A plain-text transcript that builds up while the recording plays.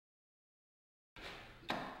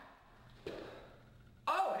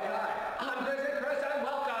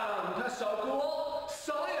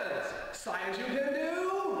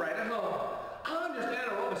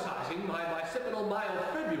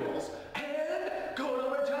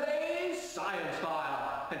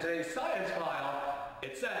And today's science file,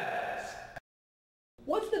 it says...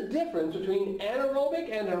 What's the difference between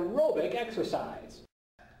anaerobic and aerobic exercise?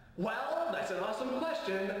 Well, that's an awesome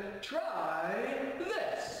question. Try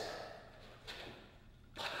this.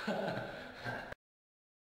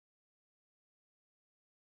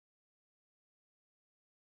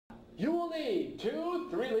 You will need 2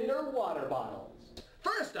 3-liter water bottles.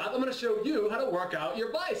 First up, I'm going to show you how to work out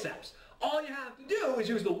your biceps. All you have to do is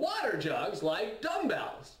use the water jugs like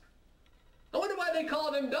dumbbells. I wonder why they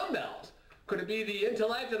call them dumbbells. Could it be the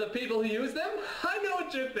intellect of the people who use them? I know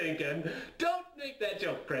what you're thinking. Don't make that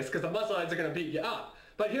joke, Chris, because the muscleheads are going to beat you up.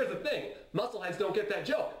 But here's the thing. Muscleheads don't get that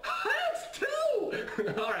joke. That's two!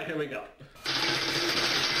 All right, here we go.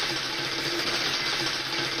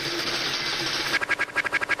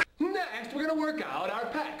 Next, we're going to work out our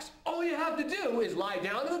pecs. All you have to do is lie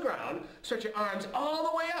down to the ground, stretch your arms all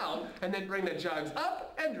the way out, and then bring the jugs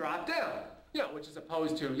up and drop down. You know, which is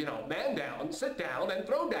opposed to, man down, sit down, and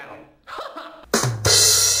throw down.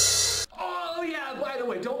 Oh yeah, by the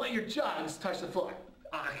way, don't let your jugs touch the floor.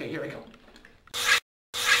 Okay, here we go.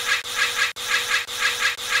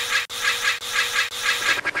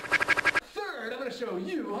 Third, I'm going to show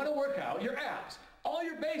you how to work out your abs. All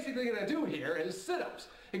you're basically going to do here is sit-ups,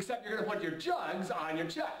 except you're going to put your jugs on your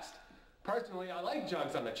chest. Personally, I like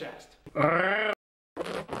jugs on the chest.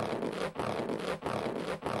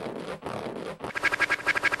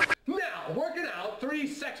 Now, working out 3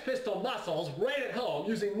 Sex Pistol muscles right at home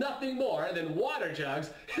using nothing more than water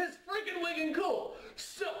jugs is freaking wicked cool.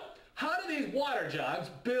 So, how do these water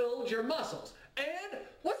jugs build your muscles? And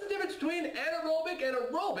what's the difference between anaerobic and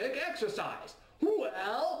aerobic exercise?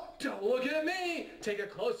 Well, don't look at me. Take a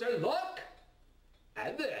closer look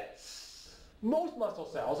at this. Most muscle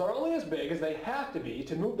cells are only as big as they have to be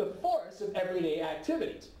to move the force of everyday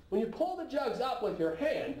activities. When you pull the jugs up with your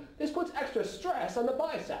hand, this puts extra stress on the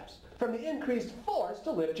biceps from the increased force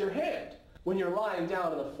to lift your hand. When you're lying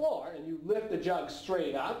down on the floor and you lift the jugs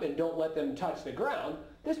straight up and don't let them touch the ground,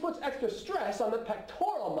 this puts extra stress on the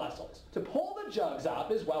pectoral muscles to pull the jugs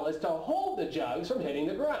up as well as to hold the jugs from hitting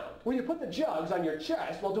the ground. When you put the jugs on your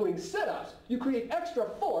chest while doing sit-ups, you create extra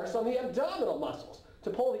force on the abdominal muscles to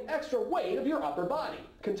pull the extra weight of your upper body.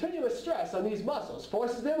 Continuous stress on these muscles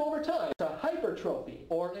forces them over time to hypertrophy,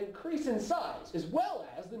 or increase in size, as well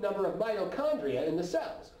as the number of mitochondria in the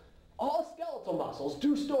cells. All skeletal muscles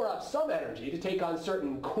do store up some energy to take on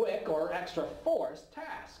certain quick or extra force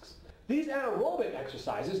tasks. These anaerobic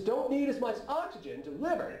exercises don't need as much oxygen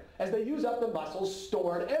delivered as they use up the muscles'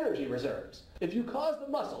 stored energy reserves. If you cause the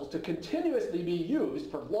muscles to continuously be used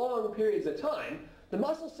for long periods of time, the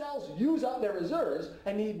muscle cells use up their reserves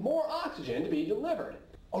and need more oxygen to be delivered.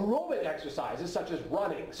 Aerobic exercises such as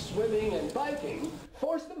running, swimming, and biking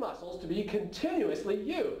force the muscles to be continuously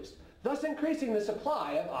used, thus increasing the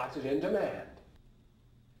supply of oxygen demand.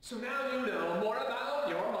 So now you know more about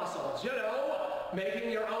your muscles.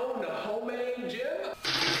 Making your own homemade gym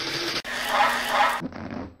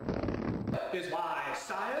is why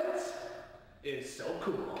science is so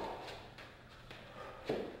cool.